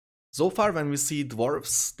So far, when we see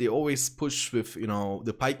dwarves, they always push with, you know,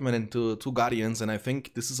 the pikemen and two guardians, and I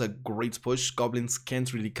think this is a great push. Goblins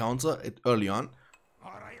can't really counter it early on,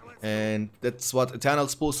 and that's what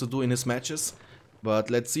Eternal's supposed to do in his matches. But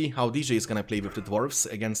let's see how DJ is gonna play with the dwarves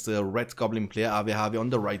against the red goblin player Ahwehawe on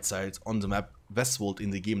the right side on the map Westwold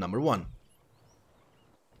in the game number 1.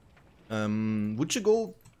 Would you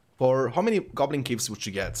go for how many goblin caves would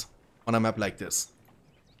you get on a map like this?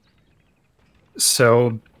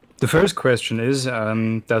 So the first question is,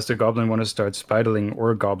 does the goblin want to start spiderling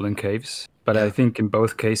or goblin caves? But Yeah. I think in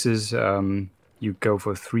both cases, you go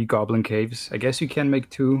for 3 goblin caves. I guess you can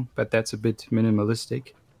make 2, but that's a bit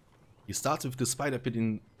minimalistic. He starts with the spider pit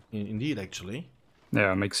indeed, actually.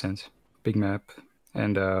 Yeah, makes sense. Big map.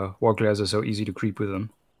 And warclares are so easy to creep with them.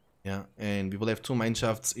 Yeah, and we will have 2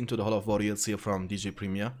 mineshafts into the Hall of Warriors here from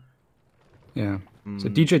DJPremier. Yeah. So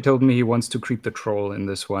DJ told me he wants to creep the troll in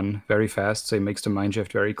this one very fast, so he makes the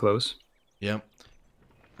mineshaft very close. Yeah.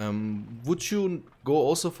 Would you go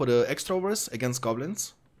also for the extroverts against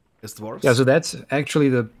goblins as dwarves? Yeah, so that's actually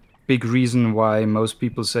the big reason why most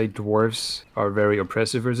people say dwarves are very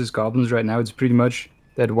oppressive versus goblins right now. It's pretty much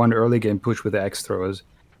that one early game push with the axe throwers.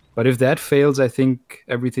 But if that fails, I think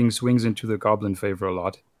everything swings into the goblin favor a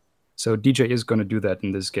lot. So DJ is going to do that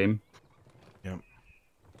in this game. Yeah.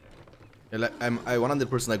 I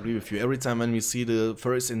 100% agree with you. Every time when we see the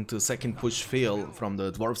first and the second push fail from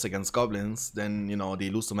the dwarves against goblins, then, you know, they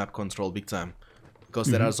lose the map control big time. Because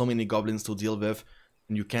there are so many goblins to deal with,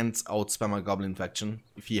 and you can't outspam a goblin faction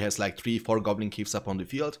if he has like 3-4 goblin caves up on the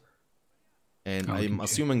field. And I'm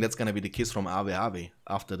assuming that's gonna be the case from Ahwehawe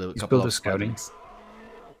after the couple of scouting.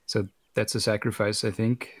 So that's a sacrifice, I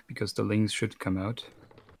think, because the lings should come out.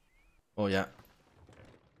 Oh yeah.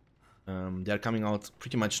 They're coming out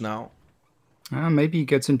pretty much now. Maybe he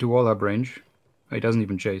gets into wall up range. He doesn't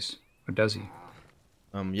even chase. Or does he?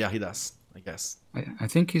 Yeah, he does, I guess. I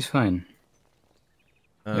think he's fine.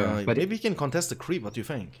 Yeah, but maybe he can contest the creep, what do you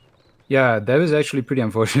think? Yeah, that was actually pretty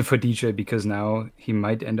unfortunate for DJ, because now he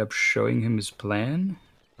might end up showing him his plan.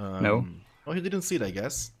 No? Oh, he didn't see it, I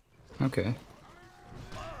guess. Okay.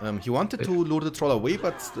 He wanted to lure the troll away,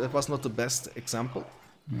 but that was not the best example.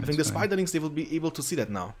 I think the spiderlings, they will be able to see that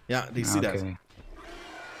now. Yeah, they see that.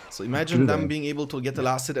 So imagine them being able to get the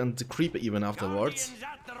last hit and the creep even afterwards.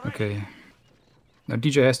 Okay. Now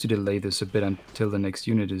DJ has to delay this a bit until the next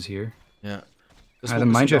unit is here. Yeah. The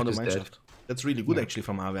mineshaft is dead. That's really good actually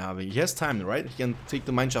from Ahwehawe. He has time, right? He can take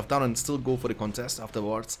the mineshaft down and still go for the contest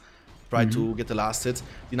afterwards. Try to get the last hit,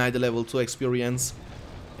 deny the level 2 experience,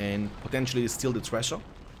 and potentially steal the treasure.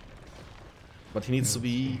 But he needs to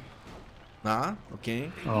be...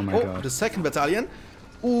 okay. Oh my god. The second battalion.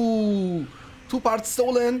 Ooh! 2 parts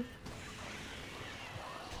stolen!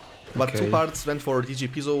 But 2 parts went for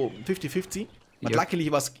DJP, so 50-50. But luckily he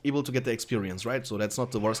was able to get the experience, right? So that's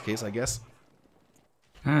not the worst case, I guess.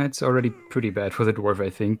 It's already pretty bad for the dwarf, I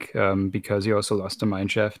think, because he also lost the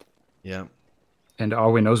mineshaft. Yeah. And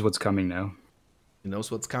Ahwehawe knows what's coming now. He knows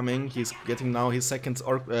what's coming. He's getting now his second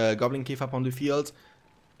goblin cave up on the field.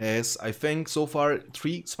 Has, I think, so far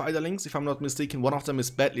 3 spiderlings, if I'm not mistaken. One of them is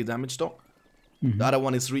badly damaged, though. The other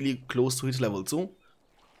one is really close to his level 2.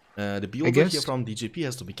 The builder here from DJP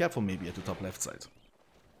has to be careful maybe at the top left side.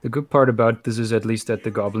 The good part about this is at least that the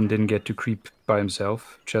goblin didn't get to creep by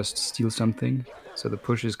himself, just steal something. So the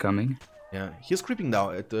push is coming. Yeah, he's creeping now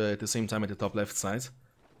at the same time at the top left side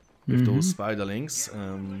with those spiderlings.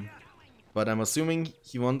 But I'm assuming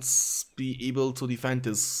he wants to be able to defend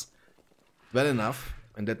this well enough.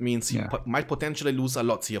 And that means he might potentially lose a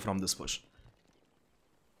lot here from this push.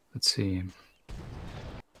 Let's see.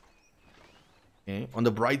 Okay. On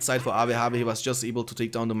the bright side for Ahwehawe, he was just able to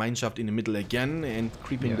take down the mineshaft in the middle again and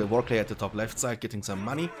creeping the warclay at the top left side, getting some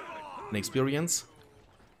money and experience.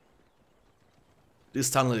 This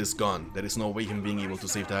tunnel is gone. There is no way him being able to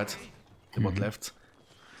save that. The bot left.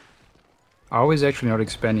 Ahwehawe is actually not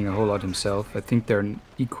expanding a whole lot himself. I think they're an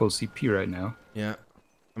equal CP right now. Yeah.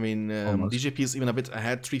 I mean, DJP is even a bit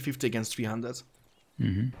ahead, 350 against 300.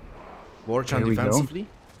 Warchan defensively.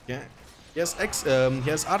 Yeah. He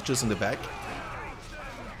has archers in the back.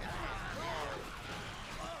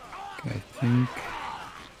 Okay, I think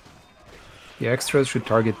the extras should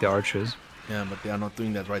target the archers. Yeah, but they are not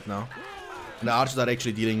doing that right now. And the archers are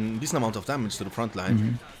actually dealing a decent amount of damage to the front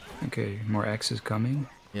line. Okay, more axes coming.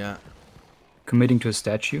 Yeah. Committing to a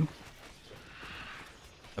statue.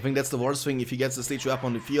 I think that's the worst thing. If he gets the statue up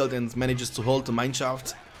on the field and manages to hold the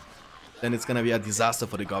mineshaft, then it's gonna be a disaster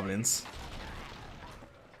for the goblins.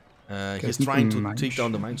 He's trying to take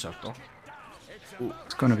down the mineshaft, though. Ooh.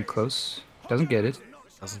 It's gonna be close. Doesn't get it.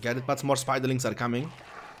 Doesn't get it, but more spiderlings are coming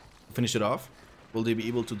to finish it off. Will they be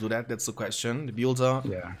able to do that? That's the question. The builder,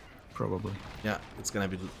 Yeah, probably. yeah, it's gonna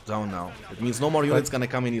be down now. It means no more units gonna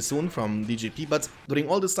come any soon from DJP, but during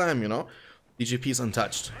all this time, you know, DJP is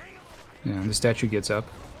untouched. Yeah, and the statue gets up.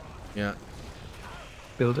 Yeah,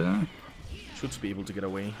 Builder. should be able to get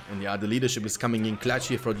away. And yeah, the leadership is coming in clutch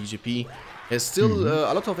here for DJP. There's still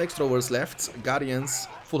a lot of extroverts left. Guardians,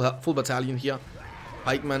 full battalion here.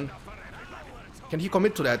 Pikeman. Can he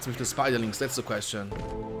commit to that with the Spiderlings? That's the question.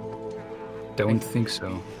 Don't think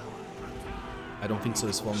so. I don't think so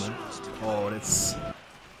as well, man. Oh, that's...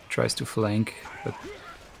 Tries to flank, but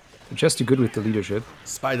just too good with the leadership.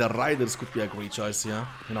 Spider Riders could be a great choice here.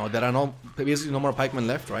 You know, there are basically no more pikemen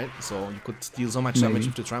left, right? So you could deal so much damage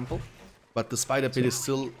with the trample. But the Spider Pit is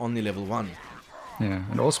still only level 1. Yeah,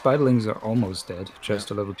 and all Spiderlings are almost dead.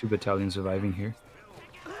 Just a level 2 battalion surviving here.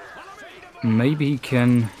 Maybe he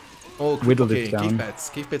can whittle it down.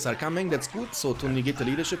 Cave pits are coming, that's good. So to negate the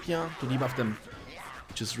leadership here, to debuff them,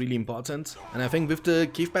 which is really important. And I think with the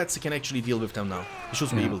cave pads, he can actually deal with them now. He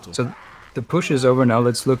should be able to. So the push is over now.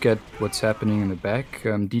 Let's look at what's happening in the back.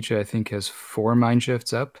 DJ, I think, has 4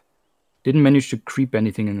 mineshafts up. Didn't manage to creep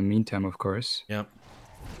anything in the meantime, of course. Yeah.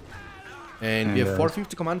 And we have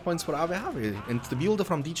 450 command points for Ahwehawe. And the builder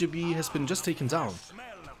from DJB has been just taken down.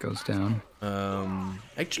 Goes down.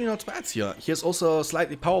 Actually not bad here. He has also a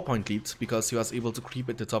slightly PowerPoint lead because he was able to creep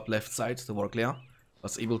at the top left side, the work layer.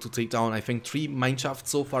 Was able to take down, I think, 3 mineshafts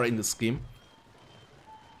so far in this game.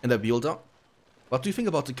 And a builder. What do you think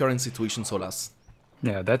about the current situation, Solas?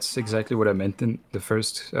 Yeah, that's exactly what I meant in the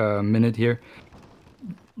first minute here.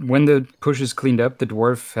 When the push is cleaned up, the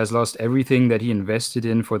dwarf has lost everything that he invested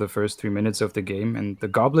in for the first 3 minutes of the game, and the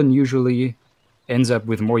goblin usually ends up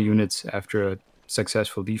with more units after a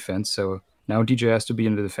successful defense. So now DJ has to be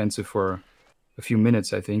in the defensive for a few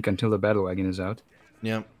minutes, I think, until the battle wagon is out.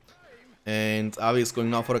 Yeah. And Ahwehawe is going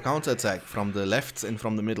now for a counterattack from the left and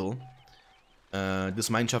from the middle. This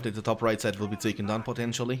mineshaft at the top right side will be taken down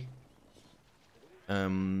potentially.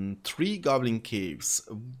 3 goblin caves.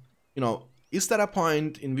 You know, is there a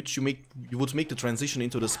point in which you would make the transition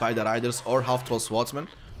into the Spider Riders or Half-Troll Swordsman?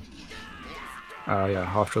 Yeah,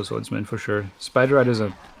 Half-Troll Swordsman for sure. Spider Riders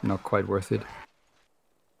are not quite worth it.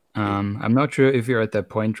 I'm not sure if you're at that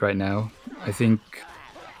point right now. I think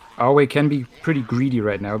Ahwehawe can be pretty greedy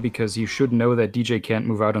right now because he should know that DJ can't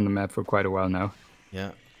move out on the map for quite a while now.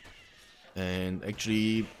 Yeah. And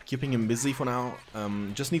actually keeping him busy for now.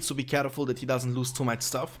 Just needs to be careful that he doesn't lose too much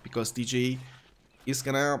stuff because DJ is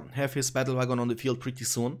gonna have his battle wagon on the field pretty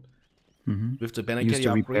soon. With the banner carry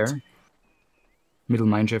upgrade. Middle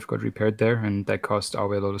mineshaft got repaired there, and that cost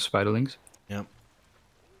Ahwehawe a lot of spiderlings. Yeah.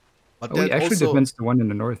 But he actually defends the one in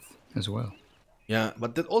the north as well. Yeah,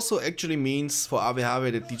 but that also actually means for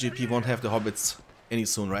Ahwehawe that DJP won't have the hobbits any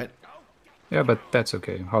soon, right? Yeah, but that's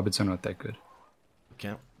okay. Hobbits are not that good.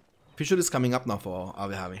 Okay. Fisher is coming up now for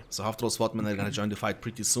Ahwehawe. So Half-Troll Swordsmen are gonna join the fight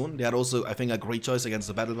pretty soon. They are also, I think, a great choice against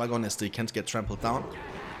the battle wagon as they can't get trampled down.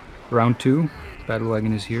 Round 2, battle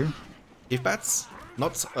wagon is here. If bats,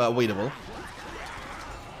 not waitable.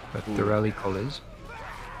 But the rally call is.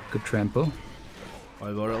 Good trample.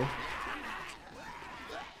 Whirl.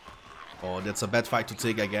 Oh, that's a bad fight to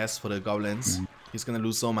take, I guess, for the goblins. He's gonna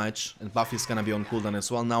lose so much. And buff is gonna be on cooldown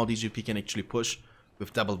as well. Now DJP can actually push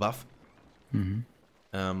with double buff.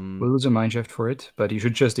 We'll lose a mineshaft for it, but he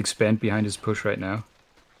should just expand behind his push right now.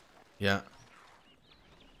 Yeah.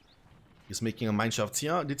 He's making a mineshaft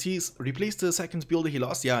here. Did he replace the second builder he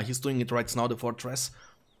lost? Yeah, he's doing it right now, the fortress.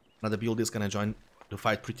 Another builder is gonna join the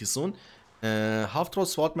fight pretty soon. Half-Troll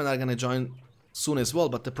Swordmen are gonna join soon as well,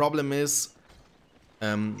 but the problem is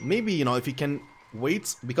maybe, you know, if he can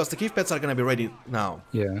wait, because the cave pets are gonna be ready now.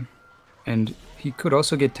 Yeah. And he could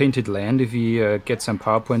also get Tainted Land if he gets some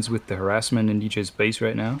power points with the harassment in DJ's base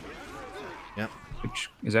right now. Yeah. Which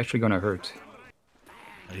is actually gonna hurt.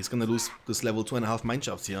 He's gonna lose this level 2.5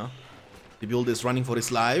 mineshafts here. The build is running for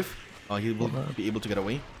his life. He will be able to get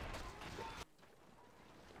away.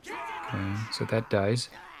 Okay, so that dies.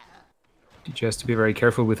 DJ has to be very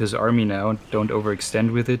careful with his army now. Don't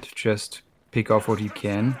overextend with it. Just pick off what you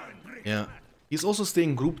can. Yeah. He's also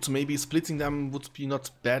staying grouped. Maybe splitting them would be not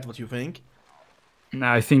bad. What do you think?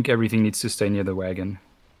 Nah, I think everything needs to stay near the wagon.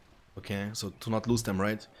 Okay, so to not lose them,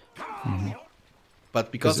 right?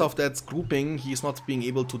 But because of that grouping, he's not being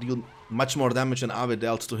able to deal much more damage than Ahwehawe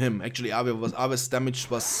dealt to him. Actually, Ahwehawe's damage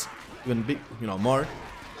was even big, you know, more.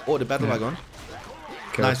 Oh, the battle wagon.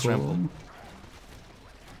 Careful. Nice trample.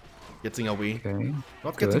 Getting away. Okay.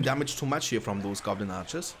 Not getting damaged too much here from those goblin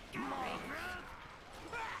archers.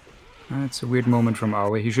 It's a weird moment from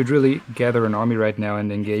Ahwehawe. He should really gather an army right now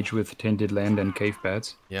and engage with Tainted Land and Cave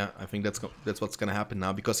Bats. Yeah, I think that's what's gonna happen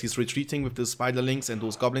now, because he's retreating with the Spiderlings and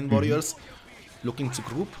those Goblin Warriors, looking to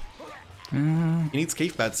group. He needs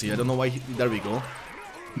Cave Bats here. I don't know why. There we go.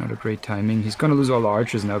 Not a great timing. He's gonna lose all the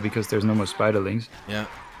archers now because there's no more Spiderlings. Yeah.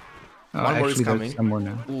 One more is coming. Some more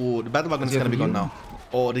now. Ooh, the Battle Wagon is gonna be gone now.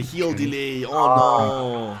 Oh, the heal delay. Oh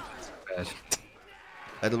no. Bad.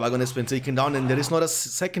 Battle Wagon has been taken down, and there is not a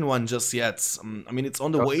second one just yet. I mean, it's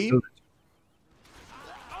on the way.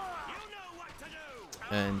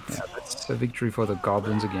 And yeah, that's a victory for the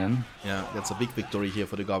Goblins again. Yeah, that's a big victory here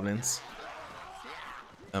for the Goblins.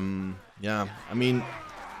 Yeah, I mean,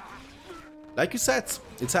 like you said,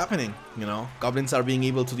 it's happening, you know. Goblins are being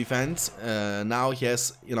able to defend. Now he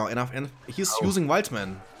has, you know, enough, and he's using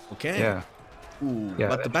Wildman. Okay. Yeah. Ooh, yeah,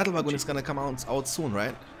 but the Battle Wagon is gonna come out soon,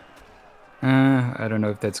 right? I don't know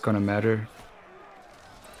if that's gonna matter.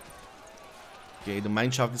 Okay, the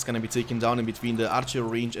mineshaft is gonna be taken down in between the archer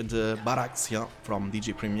range and the barracks here from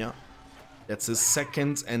DJPremier. That's his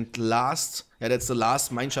second and last. Yeah, that's the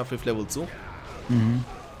last mineshaft with level 2.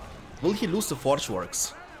 Will he lose the Forge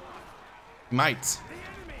Works? He might.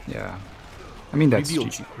 Yeah. I mean, that's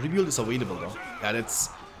Rebuild is available though. Yeah, that's...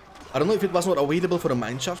 I don't know if it was not available for the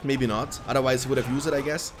mineshaft, maybe not. Otherwise he would have used it, I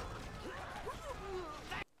guess.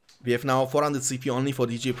 We have now 400 CP only for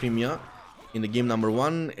DJPremier in the game number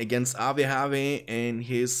 1 against Ahwehawe and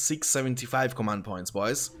his 675 command points,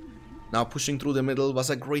 boys. Now pushing through the middle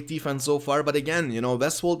was a great defense so far, but again, you know,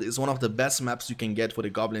 Westwold is one of the best maps you can get for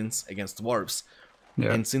the Goblins against Dwarves.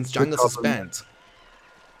 Yeah. And since Jungles is banned.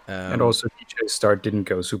 And also DJ's start didn't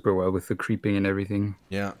go super well with the creeping and everything.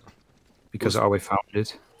 Yeah. Because Ahwehawe found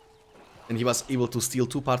it. And he was able to steal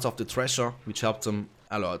 2 parts of the treasure, which helped him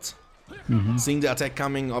a lot. Seeing the attack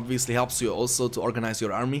coming obviously helps you also to organize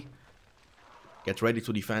your army. Get ready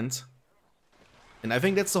to defend. And I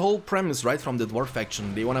think that's the whole premise, right, from the Dwarf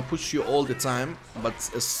faction. They want to push you all the time, but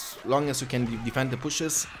as long as you can defend the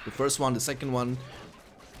pushes, the first one, the second one,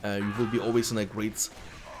 you will be always in a great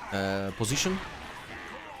position.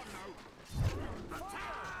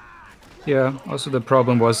 Yeah, also the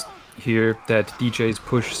problem was here that DJ's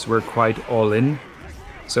pushes were quite all in,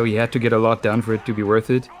 so he had to get a lot done for it to be worth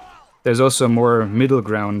it. There's also a more middle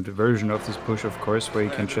ground version of this push, of course, where you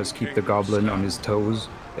can just keep the Goblin on his toes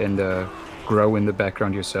and grow in the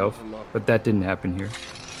background yourself, but that didn't happen here.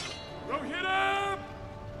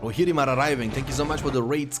 Rohirrim are arriving. Thank you so much for the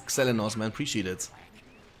raid, Xelenos, man. Appreciate it.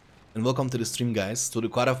 And welcome to the stream, guys, to the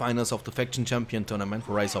quarterfinals of the Faction Champion Tournament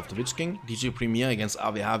for Rise of the Witch King. DJPremier against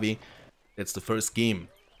Ahwehawe. That's the first game.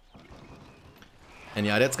 And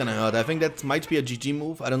yeah, that's gonna hurt. I think that might be a GG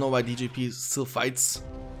move. I don't know why DJP still fights.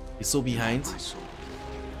 He's so behind.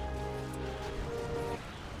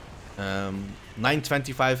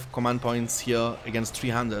 925 command points here against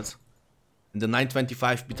 300. And the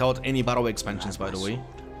 925 without any Barrow expansions, by the way.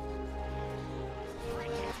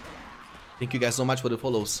 Thank you guys so much for the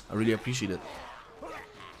follows. I really appreciate it.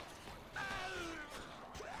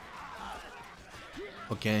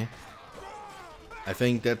 Okay. I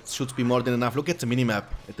think that should be more than enough. Look at the minimap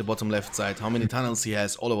at the bottom left side. How many tunnels he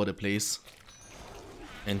has all over the place.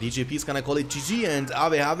 And DJP is gonna call it GG, and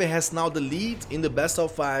Ahwehawe has now the lead in the best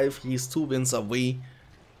of 5. He's 2 wins away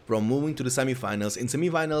from moving to the semifinals. In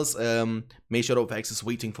semifinals, RotWK is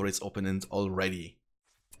waiting for his opponent already.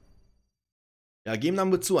 Yeah, game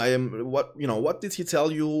number 2. What did he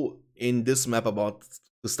tell you in this map about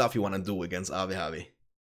the stuff you wanna do against Ahwehawe?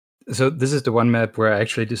 So this is the one map where I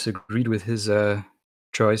actually disagreed with his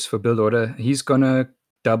choice for build order. He's gonna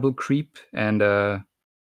double creep and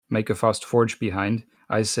make a fast forge behind.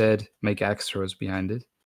 I said make axe throws behind it.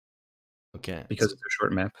 Okay. Because it's a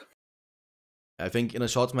short map. I think in a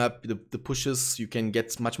short map, the pushes, you can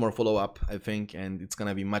get much more follow-up, I think, and it's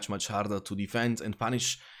gonna be much harder to defend and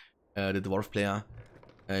punish the Dwarf player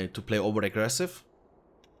to play over-aggressive.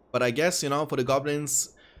 But I guess, you know, for the Goblins,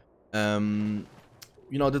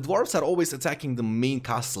 you know, the Dwarves are always attacking the main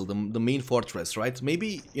castle, the main fortress, right?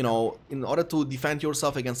 Maybe, you know, in order to defend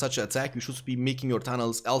yourself against such an attack, you should be making your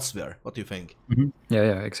tunnels elsewhere. What do you think?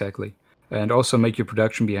 Yeah, exactly. And also make your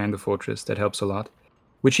production behind the fortress. That helps a lot.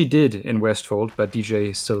 Which he did in Westfold, but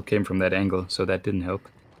DJ still came from that angle, so that didn't help.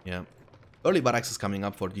 Yeah. Early barracks is coming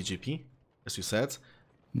up for DJP, as you said.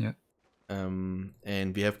 Yeah.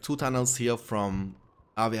 And we have 2 tunnels here from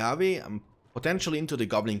Ahwehawe, potentially into the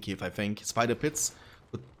Goblin Cave, I think. Spider Pits.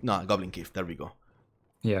 No, Goblin Cave, there we go.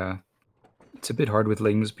 Yeah. It's a bit hard with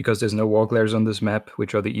Lings because there's no wall glares on this map,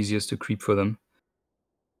 which are the easiest to creep for them.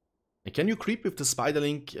 And can you creep with the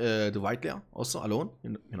Spiderling, the white layer, also alone?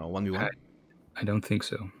 You know, 1v1? I don't think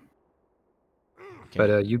so.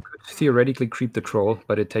 But you could theoretically creep the troll,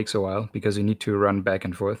 but it takes a while because you need to run back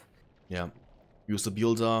and forth. Yeah, use the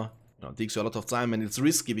builder. You know, it takes you a lot of time, and it's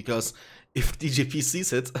risky because if DJP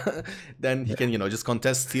sees it, then he can, you know, just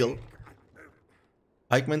contest steal.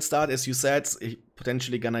 Pikeman start, as you said, he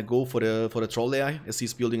potentially gonna go for the troll layer as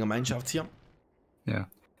he's building a mineshaft here. Yeah,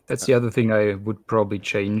 that's the other thing I would probably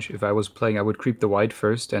change if I was playing. I would creep the white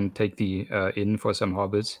first and take the inn for some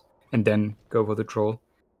hobbits, and then go for the troll.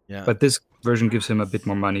 Yeah. But this version gives him a bit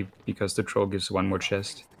more money because the troll gives one more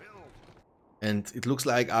chest. And it looks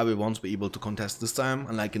like Ahwehawe won't be able to contest this time,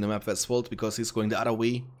 unlike in the map Westfold, because he's going the other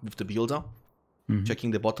way with the builder,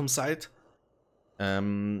 checking the bottom side.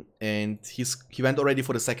 And he went already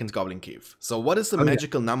for the second Goblin Cave. So what is the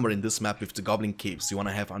magical number in this map with the Goblin Caves you want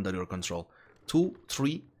to have under your control? 2,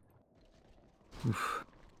 3? Oof.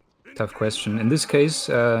 Tough question. In this case,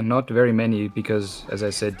 not very many, because, as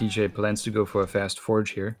I said, DJ plans to go for a fast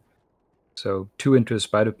forge here. So 2 into a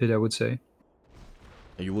spider pit, I would say.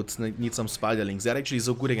 You would need some spiderlings. They're actually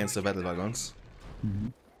so good against the battle wagons.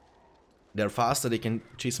 They're faster, they can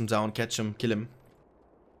chase him down, catch him, kill him.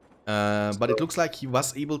 But it looks like he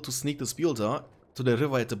was able to sneak this builder to the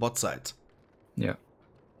river at the bot side. Yeah.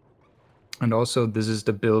 And also, this is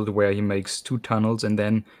the build where he makes 2 tunnels and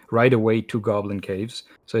then right away 2 goblin caves.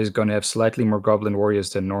 So he's going to have slightly more goblin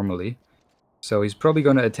warriors than normally. So he's probably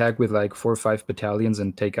going to attack with like 4 or 5 battalions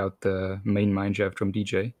and take out the main mineshaft from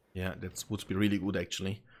DJ. Yeah, that would be really good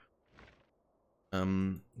actually.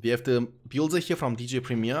 We have the builder here from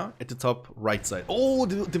DJPremier at the top right side. Oh,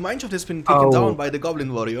 the mineshaft has been taken down by the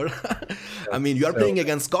goblin warrior. I mean, you are playing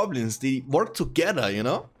against goblins. They work together, you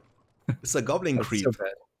know? It's a goblin creep. So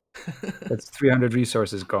bad. That's 300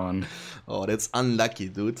 resources gone. Oh, that's unlucky,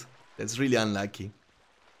 dude. That's really unlucky.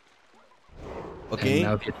 Okay. And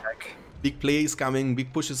now the attack. Big play is coming,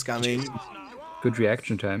 big push is coming. Good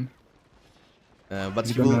reaction time. But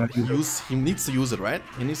he needs to use it, right?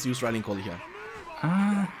 He needs to use Riding Call here.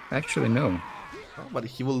 Actually no. Oh, but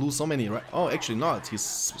he will lose so many, right? Oh, actually not. He's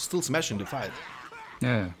still smashing the fight.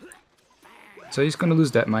 Yeah. So he's gonna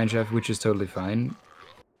lose that mineshaft, which is totally fine.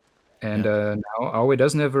 And now Ahwehawe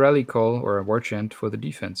doesn't have a rally call or a war chant for the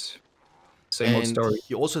defense. Same old story.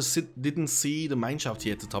 He also didn't see the mineshaft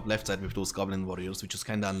here at the top left side with those goblin warriors, which is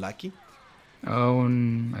kind of unlucky. Oh,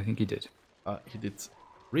 I think he did. He did.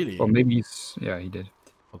 Really? Or maybe he's... Yeah, he did.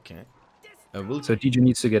 Okay. So DJ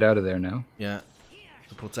needs to get out of there now. Yeah.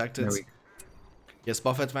 To protect it. Yes,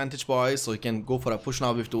 buff advantage, boys, so he can go for a push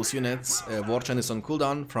now with those units. Warchan is on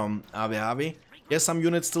cooldown from Ahwehawe. Yes, some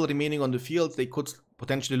units still remaining on the field. They could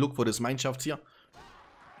potentially look for this mineshaft here.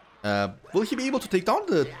 Will he be able to take down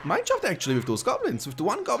the mineshaft actually with those goblins? With the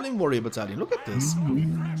 1 goblin warrior battalion? Look at this.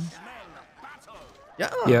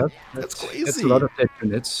 Yeah, that's crazy. That's a lot of dead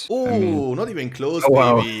units. Oh, I mean, not even close,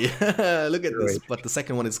 baby. Look at this. But the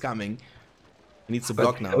second one is coming. He needs to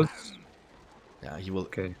block now. Yeah, he will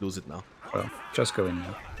lose it now. Well, just go in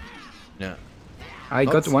now. Yeah. I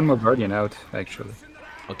got 1 more guardian out, actually.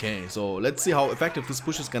 Okay, so let's see how effective this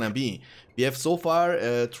push is gonna be. We have so far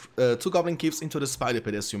 2 goblin caves into the spider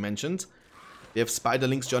pit, as you mentioned. We have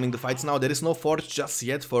spiderlings joining the fights now. There is no forge just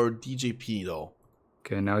yet for DJP, though.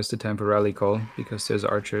 Okay, now is the time for rally call, because there's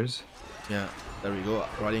archers. Yeah, there we go.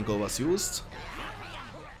 Rallying call was used.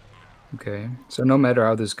 Okay, so no matter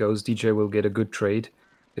how this goes, DJ will get a good trade.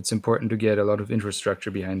 It's important to get a lot of infrastructure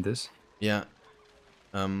behind this. Yeah.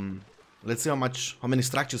 Let's see how many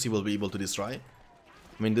structures he will be able to destroy.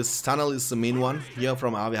 I mean, this tunnel is the main one here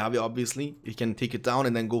from Ahwehawe, obviously. He can take it down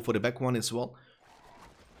and then go for the back one as well.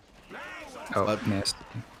 Oh, but nasty.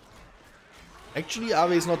 Actually,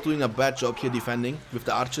 Ahwehawe is not doing a bad job here defending. With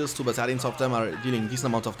the archers, 2 battalions of them are dealing decent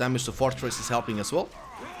amount of damage. The fortress is helping as well.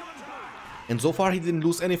 And so far, he didn't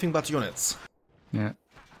lose anything but units. Yeah.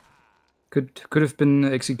 Could have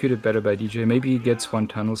been executed better by DJ. Maybe he gets 1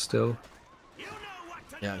 tunnel still.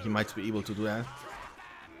 Yeah, he might be able to do that.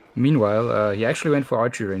 Meanwhile, he actually went for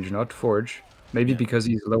archery range, not forge. Maybe because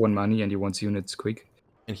he's low on money and he wants units quick.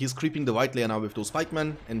 And he's creeping the white layer now with those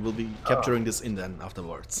pikemen and will be capturing this in then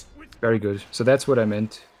afterwards. Very good. So that's what I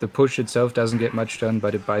meant. The push itself doesn't get much done,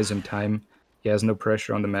 but it buys him time. He has no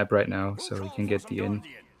pressure on the map right now, so he can get the in.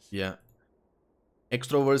 Yeah.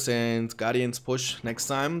 Extroverts and Guardians push next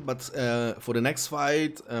time, but for the next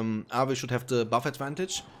fight, Ahwehawe should have the buff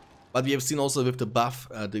advantage. But we have seen also with the buff,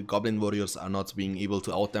 the Goblin Warriors are not being able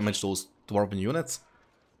to outdamage those Dwarven units.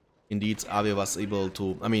 Indeed, Ahwehawe was able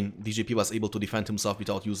to, I mean, DJP was able to defend himself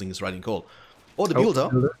without using his Riding Call. Oh, the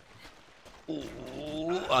builder.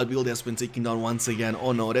 Oh, our builder has been taken down once again.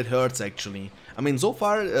 Oh no, that hurts actually. I mean, so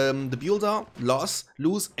far, the builder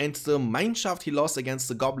lose, and the mineshaft he lost against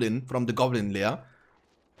the Goblin from the Goblin lair.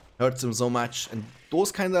 hurts him so much. And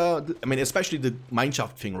those kind of, I mean, especially the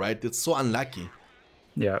Mineshaft thing, right? It's so unlucky.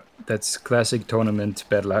 Yeah, that's classic tournament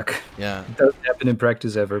bad luck. Yeah. It doesn't happen in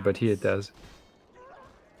practice ever, but here it does.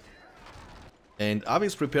 And Ahwehawe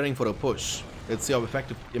is preparing for a push. Let's see how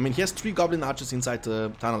effective. I mean, he has 3 Goblin Archers inside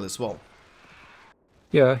the tunnel as well.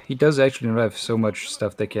 Yeah, he does actually not have so much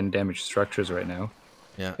stuff that can damage structures right now.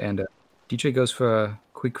 Yeah. And DJ goes for a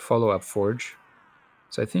quick follow-up forge.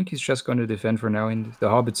 So I think he's just going to defend for now, and the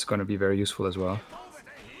Hobbit's going to be very useful as well.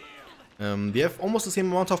 They have almost the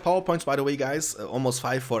same amount of power points, by the way, guys. Almost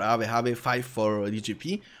 5 for Ahwehawe, 5 for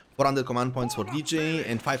DJP, 400 command points for DJ,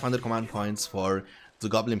 and 500 command points for the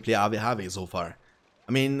Goblin player Ahwehawe so far.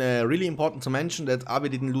 I mean, really important to mention that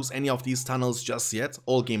Ahwehawe didn't lose any of these tunnels just yet,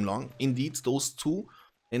 all game long. Indeed, those 2,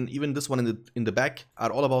 and even this one in the back,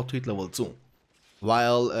 are all about tweet level 2.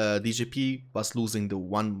 While DJP was losing the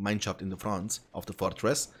 1 mineshaft in the front of the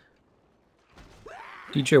fortress.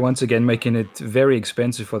 DJ once again making it very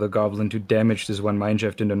expensive for the Goblin to damage this 1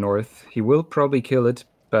 mineshaft in the north. He will probably kill it,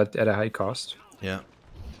 but at a high cost. Yeah.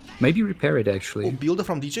 Maybe repair it, actually. Oh, builder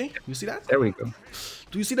from DJ? You see that? There we go.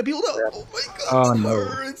 Do you see the builder? Yeah. Oh my god, oh, it no.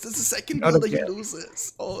 hurts. It's the second builder he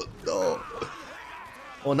loses. Oh no.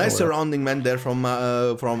 Oh, nice surrounding man there from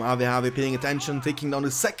Ahwehawe, paying attention, taking down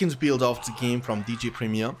the second builder of the game from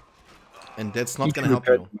DJPremier. And that's not going to help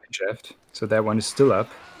you. Mineshaft, so that one is still up.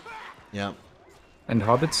 Yeah. And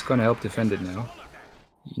Hobbit's going to help defend it now.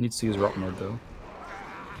 He needs to use rock mode though.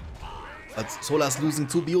 But Solar's losing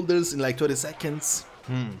 2 builders in like 30 seconds.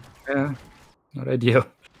 Yeah, not ideal.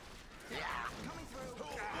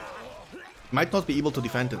 Might not be able to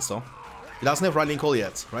defend it, so. He doesn't have Riding Call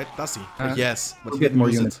yet, right? Does he? Yes, but he'll he get more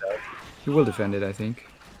use units out. He will defend it, I think.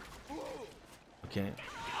 Okay.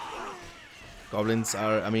 Goblins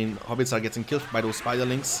are, I mean, Hobbits are getting killed by those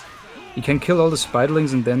spiderlings. He can kill all the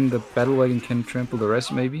spiderlings and then the battle wagon can trample the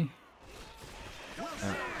rest, maybe?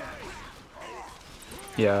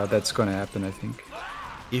 Yeah, that's gonna happen, I think.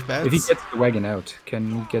 If he gets the wagon out, can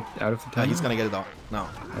he get out of the tunnel? He's gonna get it out now.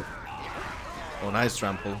 Okay. Oh, nice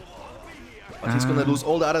trample. But he's gonna lose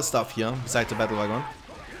all the other stuff here, besides the battle wagon.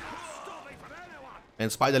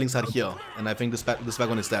 And spiderlings are here, and I think this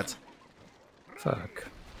wagon is dead. Fuck.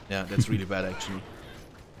 Yeah, that's really bad, actually.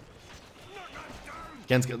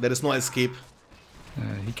 There is no escape.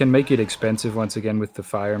 He can make it expensive once again with the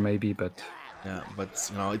fire, maybe, but... Yeah,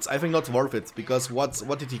 but, you know, it's, I think, not worth it, because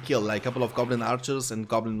what did he kill? Like a couple of Goblin Archers and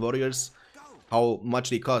Goblin Warriors? How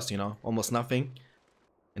much they cost, you know? Almost nothing.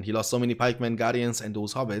 And he lost so many Pikemen, Guardians, and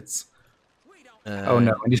those Hobbits. Oh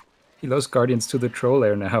no, he lost Guardians to the Troll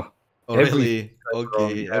Air now. Oh really?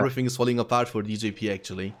 Okay, yeah. Everything is falling apart for DJP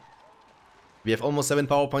actually. We have almost 7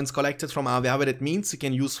 power points collected from Ahwehawe. That means he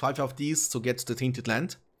can use 5 of these to get the Tainted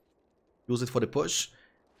Land. Use it for the push.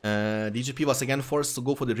 DJP was again forced to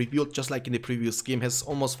go for the rebuild just like in the previous game. Has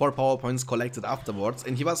almost 4 power points collected afterwards.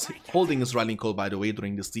 And he was holding his Rallying Call, by the way,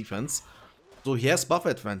 during this defense. So he has buff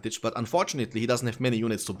advantage, but unfortunately he doesn't have many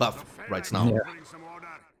units to buff right now. Yeah.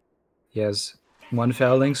 He has 1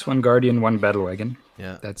 Phalanx, 1 Guardian, 1 Battle Wagon.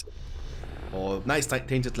 Yeah. That's it. Oh, nice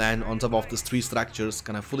Tainted Land on top of these 3 structures.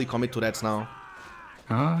 Can I fully commit to that now?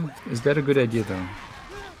 Is that a good idea though?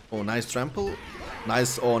 Oh, nice trample.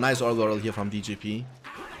 Nice, oh, nice orbital here from DJP.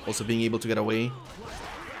 Also being able to get away.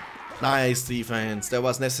 Nice defense. That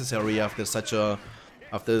was necessary after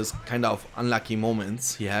this kind of unlucky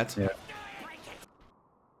moments he had. Yeah.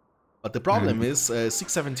 But the problem is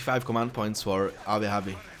 675 command points for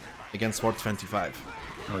Ahwehawe against 425.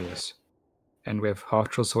 Oh yes. And we have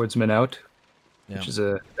Hawktroll Swordsman out, which is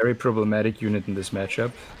a very problematic unit in this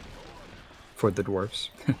matchup for the dwarves.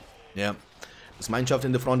 Yeah. This mineshaft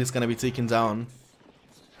in the front is gonna be taken down.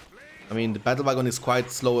 I mean, the battle wagon is quite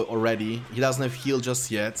slow already. He doesn't have heal just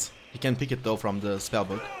yet. He can pick it though from the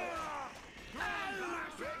spellbook.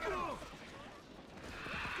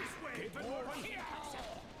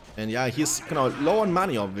 And yeah, he's low on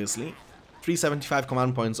money obviously. 375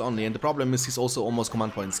 command points only, and the problem is he's also almost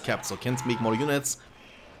command points capped, so can't make more units.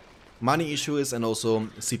 Money issue is, and also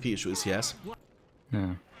CP issue is, yes.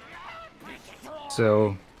 Yeah.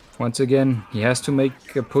 So, once again, he has to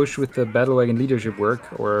make a push with the Battle Wagon leadership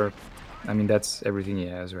work, or, I mean, that's everything he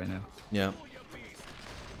has right now. Yeah.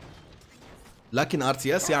 Luck in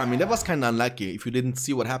RTS, yeah, I mean, that was kinda unlucky. If you didn't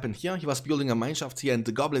see what happened here, he was building a mineshaft here, and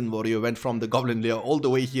the Goblin Warrior went from the Goblin lair all the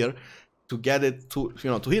way here to get it, to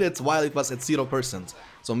hit it while it was at 0%.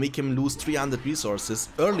 So make him lose 300 resources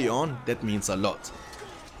early on, that means a lot.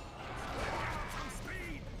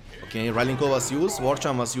 Okay, Rallying Call was used, War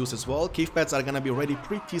Charm was used as well. Cave Pads are gonna be ready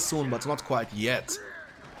pretty soon, but not quite yet.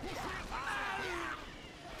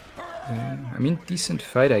 I mean, decent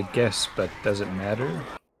fight, I guess, but does it matter?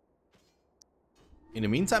 In the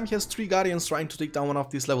meantime, he has 3 Guardians trying to take down one of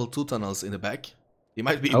these level 2 tunnels in the back. He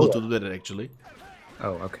might be able to do that actually.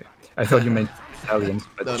 Oh, okay. I thought you meant Italians,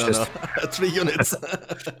 but no, just... no. 3 units.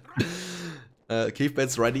 Cave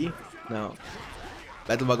bed's ready. Now,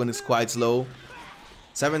 Battle Wagon is quite slow.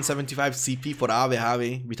 775 CP for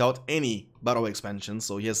Ahwehawe without any barrow expansion,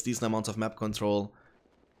 so he has decent amount of map control,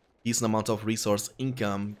 decent amount of resource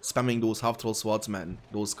income, spamming those half-troll swordsmen,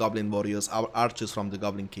 those goblin warriors, archers from the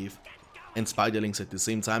goblin cave, and spiderlings at the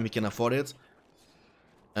same time. He can afford it.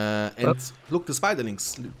 And look, the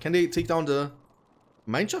spiderlings, can they take down the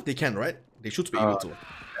mineshaft? They can, right? They should be able to.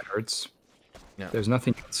 That hurts. Yeah. There's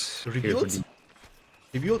nothing else. Rebuild?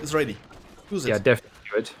 Rebuild is ready. Use it. Yeah, definitely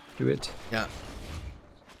do it. Do it. Yeah.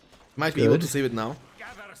 Might be able to save it now.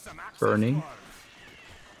 Burning.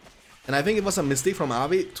 And I think it was a mistake from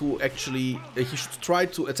Ahwe to actually... he should try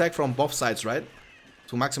to attack from both sides, right?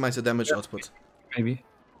 To maximize the damage output. Maybe.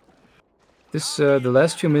 This the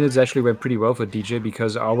last few minutes actually went pretty well for DJ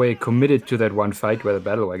because Ahwe committed to that one fight where the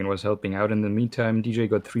battle wagon was helping out. In the meantime, DJ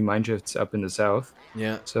got 3 mineshafts up in the south.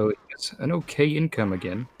 Yeah. So it's an okay income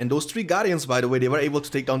again. And those 3 Guardians, by the way, they were able to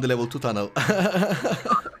take down the level 2 tunnel.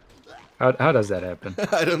 How does that happen?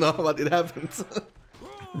 I don't know, but it happened.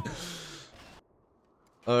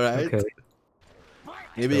 Alright. Okay.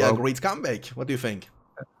 Maybe a great comeback. What do you think?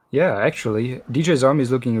 Yeah, actually, DJ's army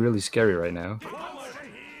is looking really scary right now.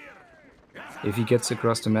 If he gets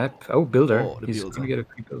across the map... Oh, builder. Oh, he's gonna get a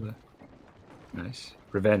free builder. Nice.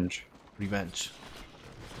 Revenge. Revenge.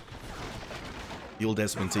 Build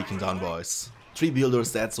has been taken down, boys. 3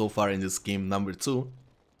 builders dead so far in this game number 2.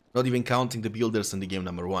 Not even counting the builders in the game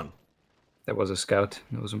number 1. That was a scout.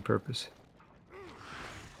 That was on purpose.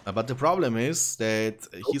 But the problem is that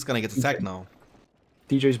he's gonna get attacked now.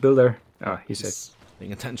 DJ's builder. Ah, he's safe.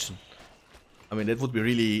 Paying attention. I mean, that would be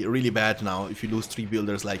really, really bad now if you lose 3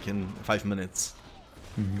 builders like in 5 minutes.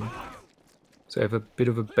 So I have a bit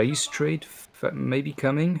of a base trade maybe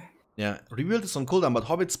coming. Yeah, rebuild is on cooldown, but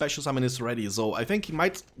Hobbit special summon is ready, so I think he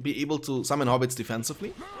might be able to summon Hobbits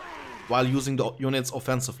defensively while using the units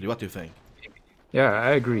offensively. What do you think? Yeah,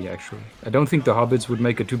 I agree, actually. I don't think the Hobbits would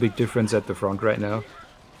make a too big difference at the front right now.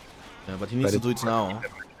 Yeah, but he needs to do it now.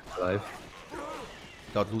 Alive.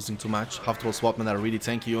 Without losing too much. Half-troll swordmen are really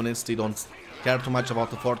tanky units. They don't care too much about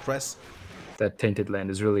the fortress. That Tainted Land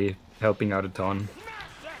is really helping out a ton.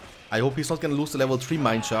 I hope he's not gonna lose the level 3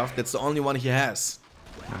 mineshaft. That's the only one he has.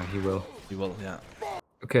 He will. He will, yeah.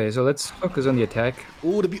 Okay, so let's focus on the attack.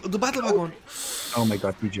 Oh, the battle wagon! Oh my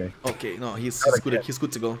god, DJ. Okay, no, he's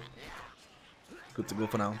good to go. Good to go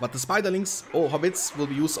for now. But the spiderlings, hobbits will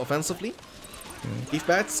be used offensively. Thief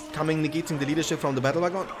bats coming, negating the leadership from the battle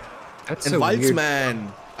wagon. That's and so Wildsman!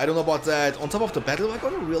 weird. I don't know about that. On top of the battle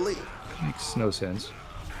wagon, really? Makes no sense.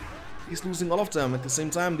 He's losing all of them at the same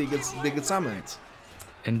time. They get summoned.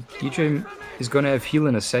 And DJ is gonna have heal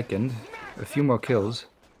in a second. A few more kills.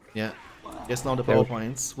 Yeah. Yes, now the power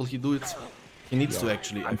points. Will he do it? He needs to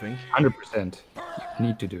actually, I think. 100%. You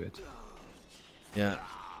need to do it. Yeah.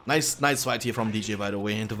 Nice fight here from DJ, by the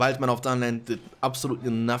way. And the Wildman of Dunland did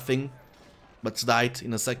absolutely nothing, but died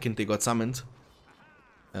in a second. They got summoned.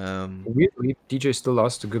 Weirdly, DJ still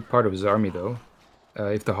lost a good part of his army, though.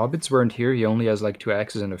 If the hobbits weren't here, he only has like 2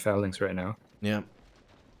 axes and a phalanx right now. Yeah.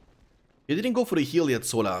 He didn't go for the heal yet,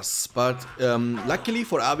 Solas, but luckily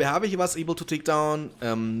for Ahwehawe, he was able to take down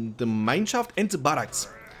the mineshaft and the barracks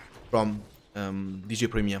from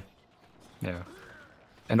DJPremier. Yeah.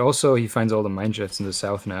 And also, he finds all the mineshafts in the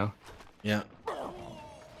south now. Yeah.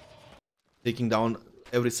 Taking down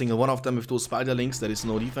every single one of them with those spiderlings. There is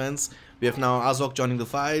no defense. We have now Azog joining the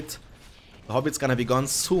fight. The Hobbit's gonna be gone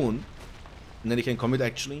soon. And then he can commit,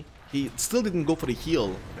 actually. He still didn't go for the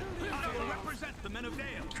heal.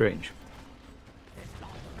 Strange.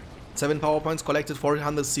 7 power points collected,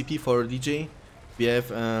 400 CP for DJ. We have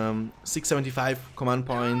 675 command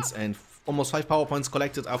points and almost 5 power points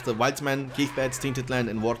collected after Wildsman, Cave Bats, Tainted Land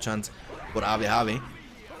and War Chant for Ahwehawe.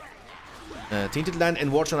 Tainted Land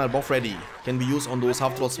and War Chant are both ready. Can be used on those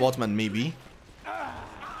half-troll swordsmen, maybe.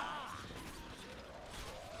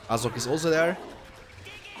 Azog is also there.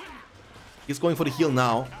 He's going for the heal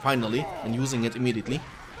now, finally, and using it immediately.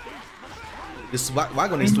 This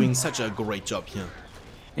wagon is doing such a great job here.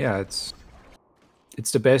 Yeah,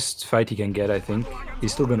 it's the best fight he can get, I think.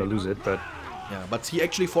 He's still gonna lose it, but... Yeah, but he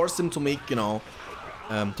actually forced him to make, you know,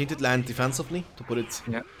 Tainted Land defensively, to put it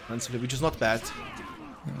defensively, which is not bad.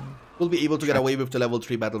 Will be able to get away with the level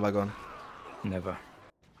 3 battle wagon. Never.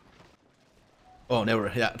 Oh,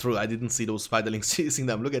 never. Yeah, true. I didn't see those spiderlings chasing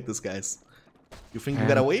them. Look at this, guys. You think you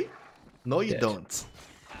got away? No, you don't.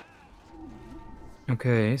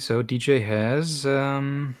 Okay, so DJ has...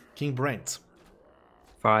 King Brent.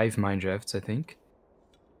 5 mineshafts, I think.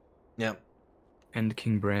 Yeah. And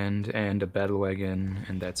King Brand and a battle wagon,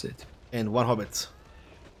 and that's it. And 1 Hobbit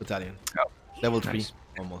battalion. Oh, Level 3, nice.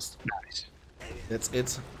 almost. Nice. That's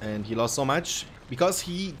it. And he lost so much because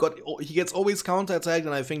he gets always counterattacked,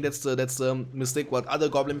 and I think that's the mistake what other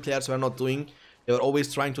Goblin players were not doing. They were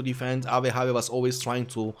always trying to defend. Ahwehawe was always trying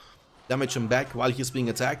to damage him back while he's being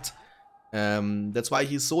attacked. That's why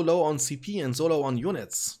he's so low on CP and so low on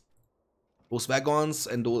units. Those wagons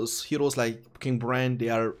and those heroes like King Brand, they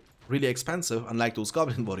are really expensive, unlike those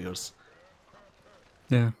Goblin warriors.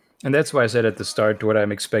 Yeah. And that's why I said at the start what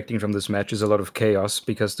I'm expecting from this match is a lot of chaos,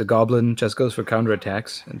 because the Goblin just goes for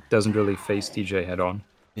counterattacks and doesn't really face DJ head on.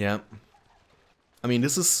 Yeah. I mean,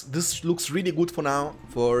 this looks really good for now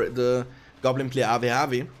for the Goblin player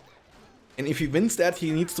Ahwehawe. And if he wins that,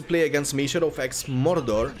 he needs to play against Mei Shadowfax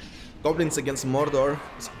Mordor. Goblins against Mordor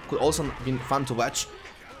could also be fun to watch.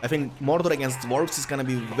 I think Mordor against Dwarves is gonna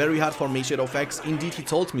be very hard for Mei Shadowfax. Indeed, he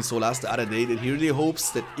told me so last the other day that he really hopes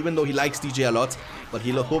that, even though he likes DJ a lot, but he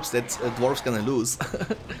hopes that Dwarves gonna lose.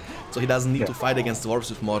 So he doesn't need to fight against Dwarves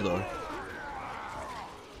with Mordor.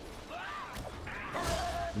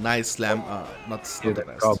 Nice slam, not the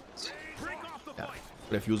best. Yeah,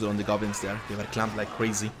 could have used it on the Goblins there. They were clamped like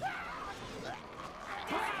crazy.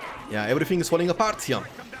 Yeah, everything is falling apart here.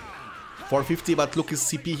 450, but look his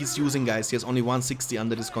CP he's using, guys. He has only 160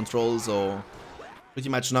 under his control, so pretty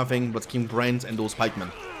much nothing but King Brand and those pikemen,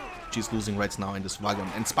 which he's losing right now in this wagon.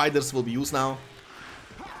 And spiders will be used now.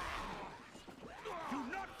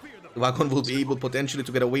 The wagon will be able potentially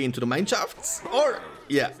to get away into the mineshafts. Or,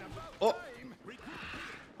 yeah. Oh.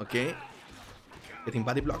 Okay. Getting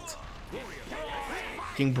body blocked.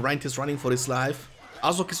 King Brand is running for his life.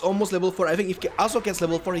 Azok is almost level 4. I think if Azok gets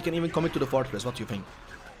level 4, he can even commit to the fortress. What do you think?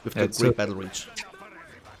 With the great battle reach.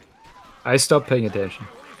 I stopped paying attention.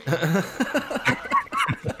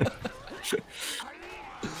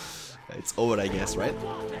 It's over, I guess, right?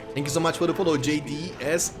 Thank you so much for the follow,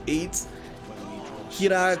 JDS8,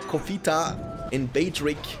 Kira, Kofita, and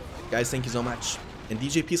Batrick. Guys, thank you so much. And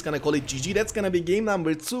DJP is gonna call it GG. That's gonna be game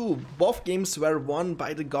number 2. Both games were won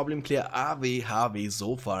by the Goblin player Ahwehawe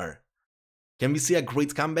so far. Can we see a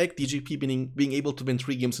great comeback? DJP being able to win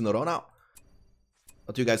 3 games in a row now?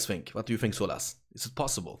 What do you guys think? What do you think, Solas? Is it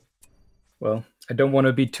possible? Well, I don't want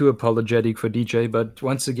to be too apologetic for DJ, but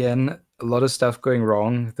once again, a lot of stuff going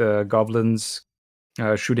wrong. The Goblins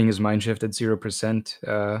shooting his mineshaft at 0%.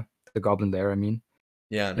 The Goblin there, I mean.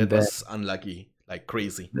 Yeah, that was unlucky. Like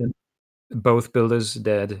crazy. Both builders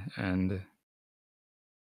dead, and...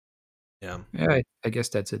 Yeah, I guess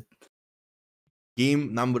that's it.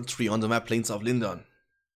 Game number 3 on the map, Plains of Lindon.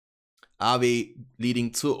 Ahwe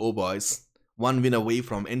leading 2-0, boys. 1 win away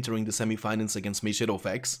from entering the semifinals against Mei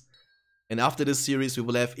Shadowfax. And after this series, we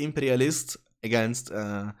will have Imperialist against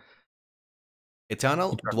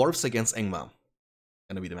Eternal, Dwarves against Engma.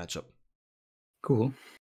 Gonna be the matchup. Cool.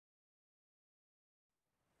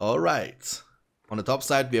 Alright. On the top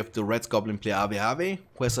side, we have the Red Goblin player Ahwehawe,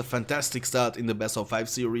 who has a fantastic start in the Best of 5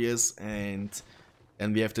 series. And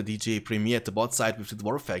then we have the DJPremier at the bot side with the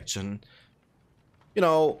Dwarf faction. You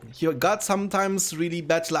know, he got sometimes really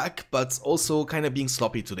bad luck, but also kind of being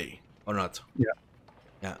sloppy today, or not? Yeah.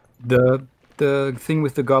 Yeah. The thing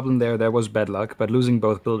with the Goblin there, that was bad luck, but losing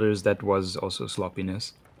both builders, that was also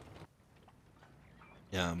sloppiness.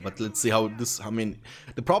 Yeah, but let's see how this, I mean,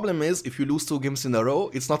 the problem is, if you lose 2 games in a row,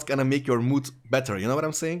 it's not gonna make your mood better, you know what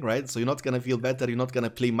I'm saying, right? So you're not gonna feel better, you're not gonna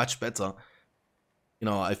play much better. You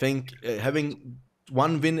know, I think having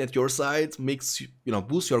 1 win at your side makes you,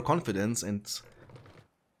 boost your confidence. And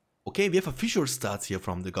okay, we have a Fissure start here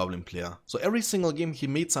from the Goblin player. So every single game he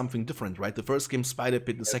made something different, right? The first game Spider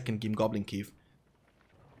Pit, the second game Goblin Cave.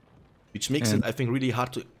 Which makes it, I think, really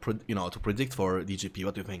hard to, to predict for DJP.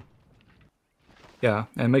 What do you think? Yeah,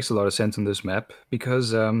 and it makes a lot of sense on this map,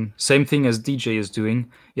 because same thing as DJ is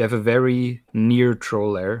doing, you have a very near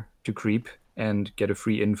troll lair to creep and get a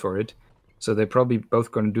free in for it. So they're probably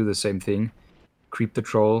both going to do the same thing. Creep the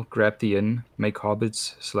troll, grab the inn, make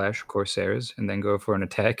hobbits / corsairs, and then go for an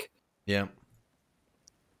attack. Yeah.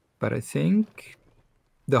 But I think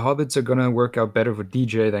the hobbits are going to work out better for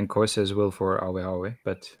DJ than corsairs will for Ahwehawe,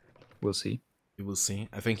 but we'll see. We will see.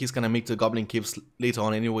 I think he's going to make the Goblin Caves later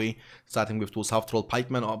on anyway, starting with those half-troll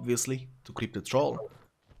pikemen, obviously, to creep the troll.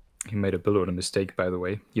 He made a bullet a mistake, by the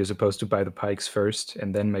way. You're supposed to buy the pikes first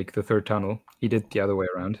and then make the 3rd tunnel. He did the other way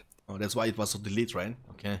around. Oh, that's why it was so delayed, right?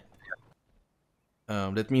 Okay.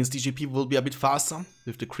 That means DJP will be a bit faster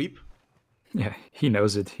with the creep. Yeah, he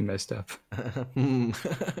knows it. He messed up. The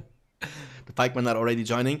pikemen are already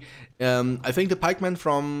joining. I think the pikemen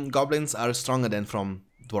from Goblins are stronger than from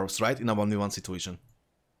Dwarves, right? In a 1v1 situation.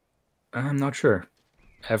 I'm not sure.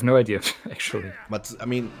 I have no idea, actually. But, I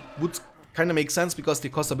mean, would kind of make sense because they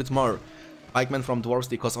cost a bit more. Pikemen from dwarves,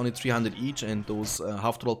 they cost only 300 each, and those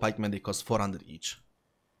half-troll pikemen, they cost 400 each.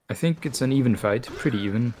 I think it's an even fight, pretty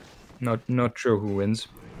even. Not sure who wins.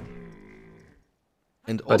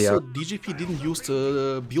 And But also, yeah. DJP didn't use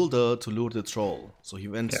the builder to lure the troll, so he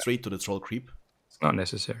went straight to the troll creep. It's not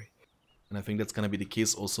necessary. And I think that's gonna be the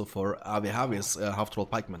case also for Ahwehawe's half-troll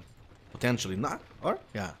pikeman. Potentially not, or?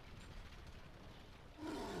 Yeah.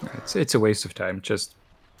 It's a waste of time. Just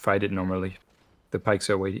fight it normally. The pikes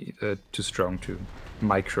are way too strong to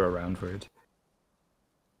micro around for it.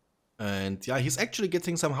 And yeah, he's actually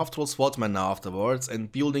getting some half-troll swordsmen now afterwards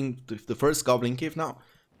and building the first goblin cave now.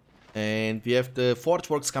 And we have the forge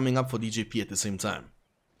works coming up for DJP at the same time.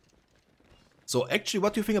 So actually,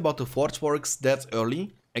 what do you think about the forge works that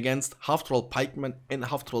early against half-troll pikemen and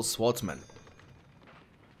half-troll swordsmen?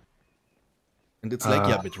 And it's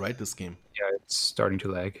laggy a bit, right, this game? Yeah, it's starting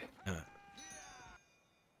to lag. Yeah.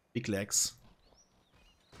 Big lags.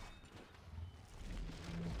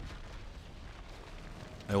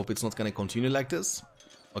 I hope it's not gonna continue like this.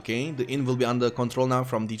 Okay, the inn will be under control now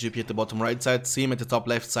from DJP at the bottom right side. Same at the top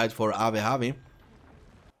left side for Ahwehawe.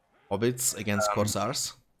 Hobbits against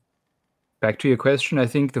Corsairs. Back to your question, I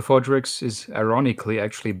think the Forgeworks is ironically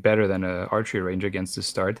actually better than an archery range against the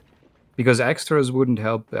start. Because axe throwers wouldn't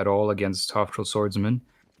help at all against half-troll swordsmen,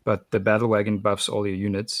 but the battle wagon buffs all your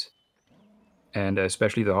units. And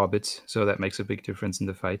especially the hobbits, so that makes a big difference in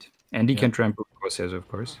the fight. And he can trample Corsairs, of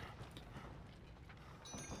course.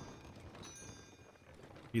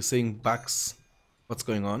 He's saying bugs. What's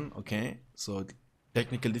going on? Okay, so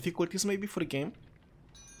technical difficulties maybe for the game.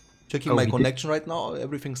 Checking my connection right now,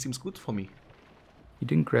 everything seems good for me. He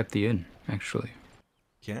didn't grab the inn, actually.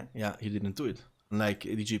 Okay, yeah, he didn't do it. Unlike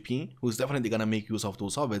DJP, who's definitely gonna make use of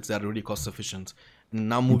those hobbits, they're really cost efficient. And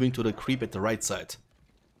now moving to the creep at the right side.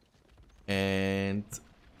 And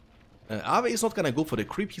Ahwe is not gonna go for the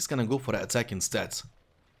creep, he's gonna go for the attack instead.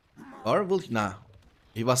 Or will he? Nah.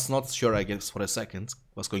 He was not sure, I guess, for a second.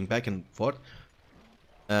 Was going back and forth.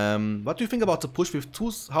 What do you think about the push with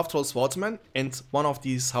 2 half-troll swordsmen and one of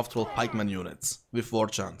these half-troll pikeman units with war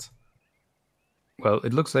chant? Well,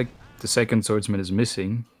 it looks like the second swordsman is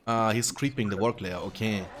missing. He's creeping the work layer,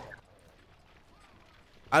 okay.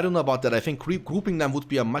 I don't know about that. I think grouping them would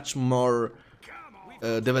be a much more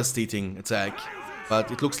devastating attack.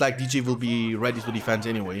 But it looks like DJ will be ready to defend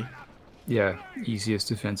anyway. Yeah, easiest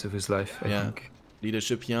defense of his life, I think.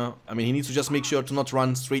 Leadership here. I mean, he needs to just make sure to not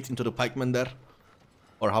run straight into the pikeman there.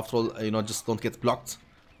 Or half-troll, you know, just don't get blocked.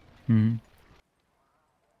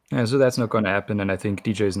 Yeah, so that's not going to happen, and I think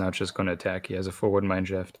DJ is now just going to attack. He has a forward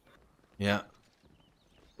mineshaft. Yeah.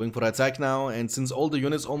 Going for attack now, and since all the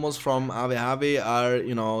units almost from Ahwehawe are,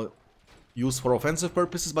 you know, used for offensive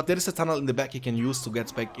purposes, but there is a tunnel in the back he can use to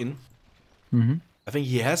get back in. I think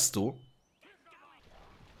he has to.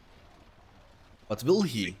 But will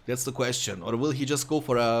he? That's the question. Or will he just go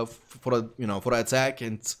for a attack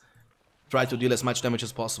and try to deal as much damage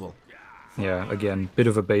as possible? Yeah, again, bit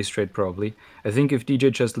of a base trade probably. I think if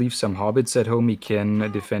DJ just leaves some hobbits at home, he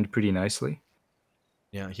can defend pretty nicely.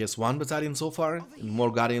 Yeah, he has 1 battalion so far, and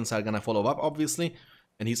more guardians are gonna follow up, obviously.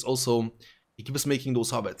 And he keeps making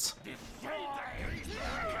those hobbits.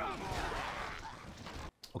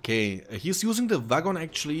 Okay, he's using the wagon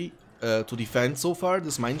actually to defend so far,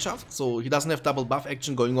 this mineshaft, so he doesn't have double buff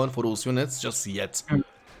action going on for those units just yet.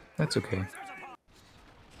 That's okay.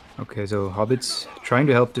 Okay, so hobbits trying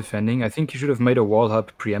to help defending. I think he should have made a wall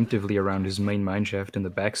hub preemptively around his main mineshaft in the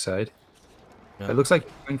backside. Yeah. It looks like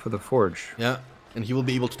he's going for the forge. Yeah, and he will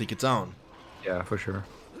be able to take it down. Yeah, for sure.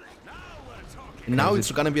 And now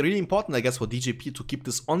it's gonna be really important, I guess, for DJP to keep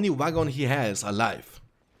this only wagon he has alive.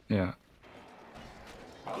 Yeah.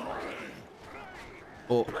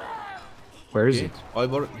 Oh. Where is it?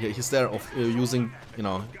 Oilbor, yeah, he's there using, you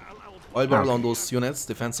know, Oilbor on those units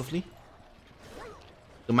defensively.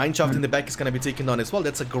 The mineshaft in the back is gonna be taken down as well.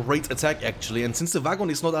 That's a great attack actually, and since the wagon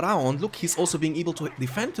is not around, look, he's also being able to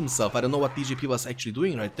defend himself. I don't know what DJP was actually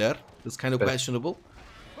doing right there. It's kind of questionable.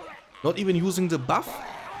 Not even using the buff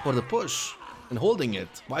for the push and holding it.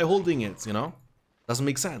 Why holding it, you know? Doesn't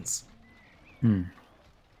make sense.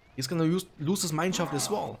 He's gonna lose his mineshaft as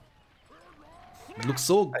well. It looks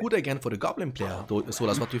so good again for the goblin player, though, as well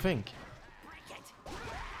as what do you think?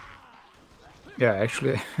 Yeah,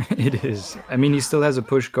 actually, it is. I mean, he still has a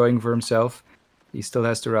push going for himself. He still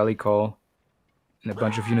has the rally call and a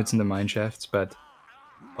bunch of units in the mineshafts, but...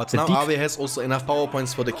 But now Ahwe has also enough power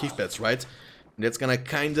points for the cave beds, right? And that's gonna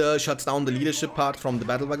kinda shut down the leadership part from the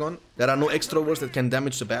battle wagon. There are no extra wars that can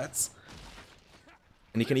damage the bats.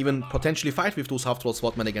 And he can even potentially fight with those half-troll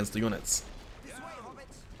swordmen against the units.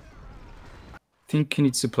 I think he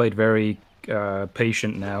needs to play it very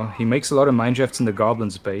patient now. He makes a lot of mineshafts in the goblin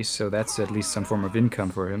space, so that's at least some form of income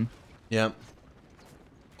for him. Yeah.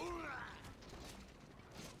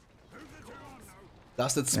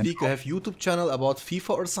 Does that speaker have YouTube channel about FIFA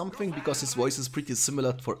or something? Because his voice is pretty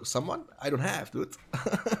similar for someone. I don't have, dude.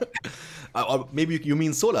 Or maybe you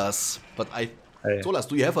mean Solas, but Solas,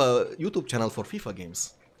 do you have a YouTube channel for FIFA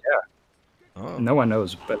games? Yeah. Oh. No one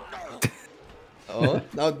knows, but... Oh,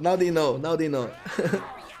 now they know, now they know.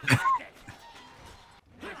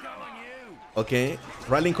 Okay,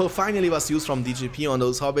 Rallying Call finally was used from DJP on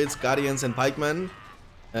those hobbits, guardians and pikemen.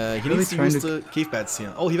 He needs to use the cave bats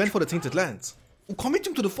here. Oh, he went for the Tainted Lands. Oh,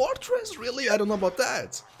 committing to the fortress? Really? I don't know about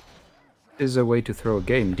that. Is a way to throw a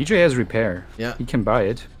game. DJ has repair. Yeah. He can buy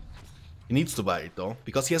it. He needs to buy it though,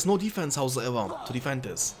 because he has no defense whatsoever to defend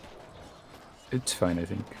this. It's fine, I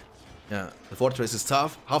think. Yeah, the fortress is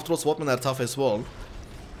tough. Half-troll swordmen are tough as well.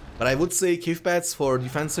 But I would say cave bats for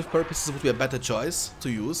defensive purposes would be a better choice to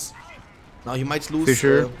use. Now he might lose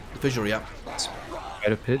Fissure. The Fissure, yeah.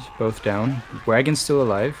 At a pit, both down. Wagon's still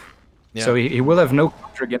alive. Yeah. So he will have no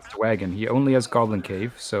counter against the wagon. He only has Goblin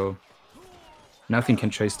Cave, so nothing can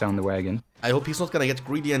chase down the wagon. I hope he's not gonna get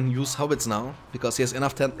greedy and use hobbits now, because he has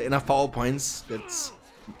enough power points. That's...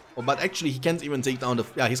 Oh, but actually he can't even take down the...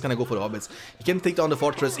 Yeah, he's gonna go for the hobbits. He can take down the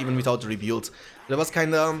fortress even without the rebuild. That was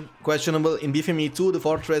kinda questionable. In BFME2 the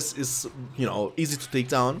fortress is, you know, easy to take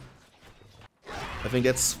down. I think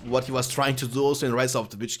that's what he was trying to do also in Rise of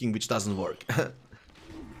the Witch King, which doesn't work.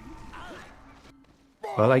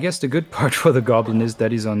 Well, I guess the good part for the Goblin is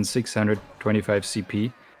that he's on 625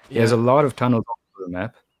 CP. He has a lot of tunnels all over the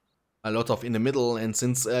map. A lot of in the middle, and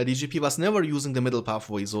since DJP was never using the middle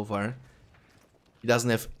pathway so far, he doesn't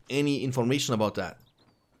have any information about that.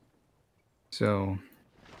 So,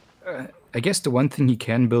 I guess the one thing he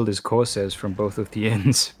can build is Corsairs from both of the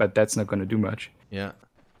ends, but that's not going to do much. Yeah.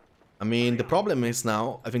 I mean, the problem is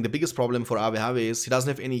now, I think the biggest problem for Ahwehawe is he doesn't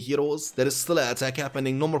have any heroes. There is still an attack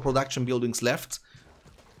happening, no more production buildings left.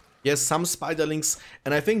 He has some spiderlings,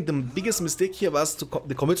 and I think the biggest mistake here was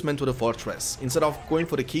the commitment to the fortress. Instead of going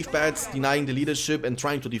for the cave bats, denying the leadership and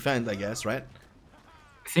trying to defend, I guess, right?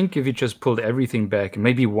 I think if he just pulled everything back,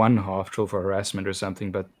 maybe one half-troll for harassment or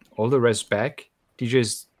something, but all the rest back,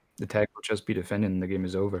 DJ's attack will just be defended and the game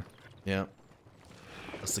is over. Yeah.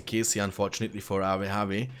 That's the case here, unfortunately, for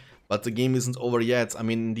Ahwehawe. But the game isn't over yet. I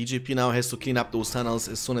mean, DJP now has to clean up those tunnels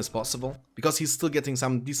as soon as possible. Because he's still getting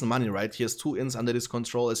some decent money, right? He has 2 inns under his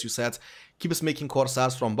control, as you said. Keeps making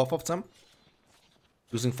Corsairs from both of them.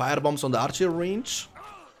 Using firebombs on the archer range.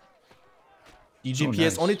 DJP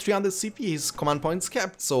has only 300 CP, his command points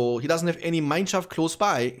capped. So he doesn't have any mineshaft close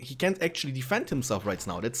by. He can't actually defend himself right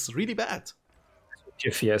now. That's really bad.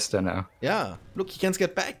 Fiesta now. Yeah, look, he can't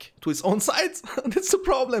get back to his own side. That's the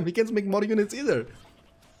problem. He can't make more units either.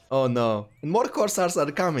 Oh no, and more Corsairs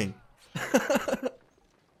are coming.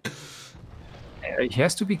 He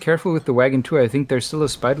has to be careful with the wagon too. I think there's still a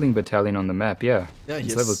Spiderling battalion on the map, yeah. Yeah,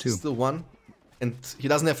 he's level 2. Still one. And he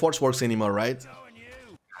doesn't have Forgeworks anymore, right?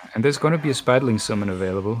 And there's gonna be a Spiderling summon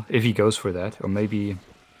available, if he goes for that. Or maybe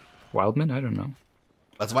Wildman, I don't know.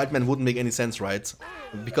 But Wildman wouldn't make any sense, right?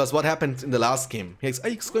 Because what happened in the last game? He's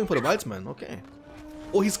going for the Wildman, okay.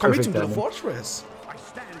 Oh, he's committing to the fortress.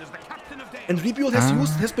 And rebuild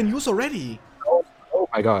has been used already. Oh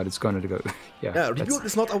my god, it's gonna go. Yeah, rebuild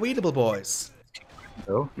is not available, boys.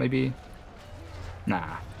 No, maybe.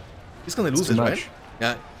 Nah. He's gonna lose it, right?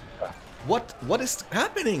 Yeah. What is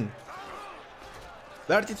happening?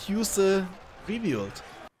 Where did he use the rebuild?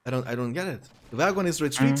 I don't get it. The wagon is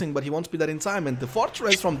retreating, but he won't be there in time, and the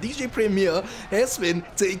fortress from DJPremier has been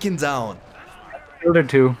taken down. Builder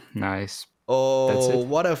 2, nice. Oh,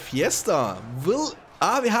 what a fiesta! Will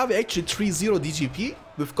Ahwehawe actually 3-0 DGP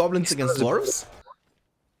with goblins against dwarves?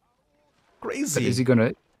 Crazy. But is he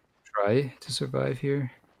gonna try to survive here?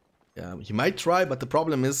 Yeah, he might try, but the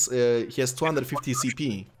problem is he has 250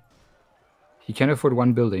 CP. He can afford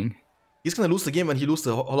 1 building. He's gonna lose the game when he loses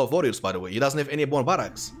the Hall of Warriors, by the way. He doesn't have any more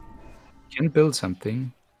barracks. He can build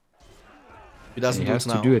something. He doesn't do it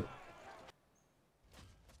now. To do it.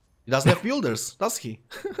 He doesn't have builders, does he?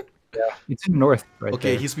 Yeah, it's in north right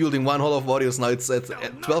okay, there. He's building 1 Hall of Warriors now. It's at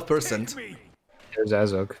 12%. There's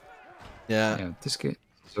Azog. Yeah. Yeah, this game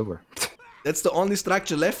is over. That's the only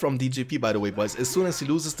structure left from DJP, by the way, boys. As soon as he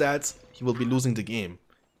loses that, he will be losing the game.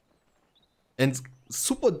 And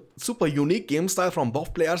super unique game style from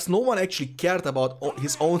both players. No one actually cared about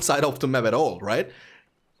his own side of the map at all, right?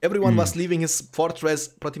 Everyone was leaving his fortress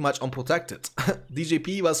pretty much unprotected.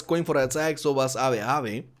 DJP was going for an attack, so was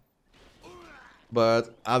Ahwehawe.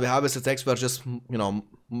 but Ahwehawe's attacks were just, you know,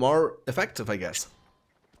 more effective, I guess.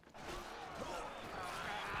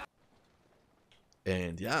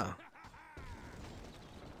 And yeah.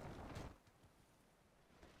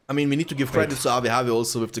 I mean, we need to give credit to Ahwehawe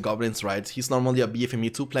also with the Goblins, right? He's normally a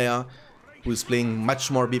BFME2 player who is playing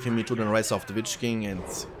much more BFME2 than the rest of the Witch King, and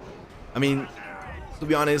I mean, to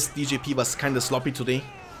be honest, DJP was kind of sloppy today.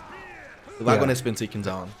 The wagon has been taken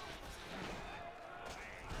down.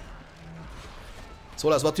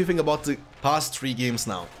 Solas, what do you think about the past 3 games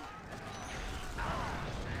now?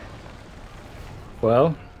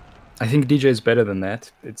 Well, I think DJ is better than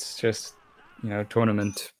that. It's just, you know,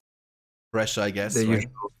 tournament pressure, I guess. The right?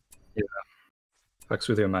 usual, yeah, fucks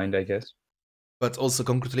with your mind, I guess. But also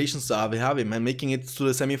congratulations to Ahwehawe, man, making it to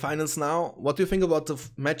the semifinals now. What do you think about the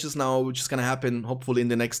matches now, which is gonna happen hopefully in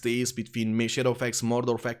the next days between Shadowfax,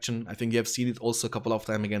 Mordor faction? I think you have seen it also a couple of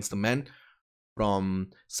times against the men from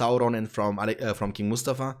Sauron and from King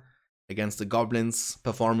Mustafa against the Goblins.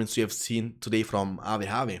 Performance you have seen today from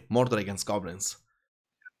Ahwehawe, Mordor against Goblins.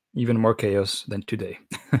 Even more chaos than today.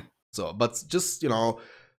 So, but just, you know,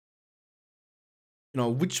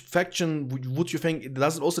 which faction would you think?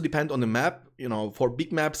 Does it also depend on the map? You know, for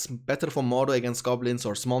big maps, better for Mordor against Goblins,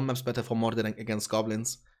 or small maps better for Mordor against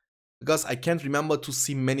Goblins? Because I can't remember to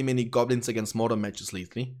see many Goblins against Mordor matches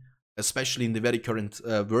lately, especially in the very current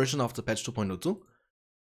version of the patch 2.02.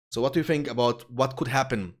 So what do you think about what could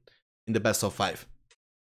happen in the best of 5?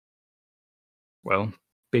 Well,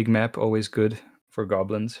 big map, always good for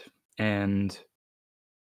Goblins. And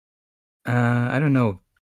I don't know.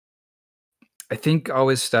 I think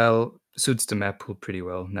always style suits the map pool pretty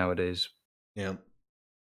well nowadays. Yeah.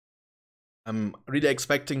 I'm really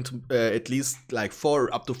expecting to at least like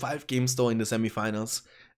 4 up to 5 games though in the semifinals.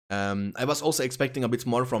 I was also expecting a bit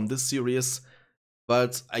more from this series,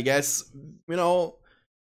 but I guess, you know,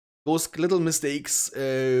 those little mistakes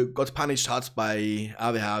got punished hard by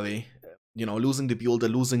Ahwehawe. You know, losing the builder,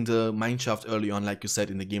 losing the mineshaft early on, like you said,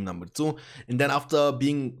 in the game number 2. And then after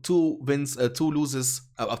being 2 loses,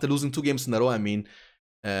 after losing 2 games in a row, I mean,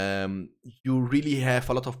 you really have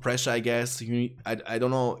a lot of pressure, I guess. I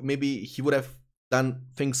don't know, maybe he would have done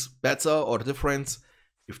things better or different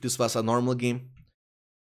if this was a normal game.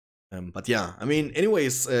 But yeah, I mean,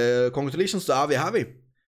 anyways, congratulations to Ahwehawe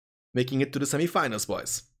making it to the semifinals,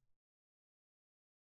 boys.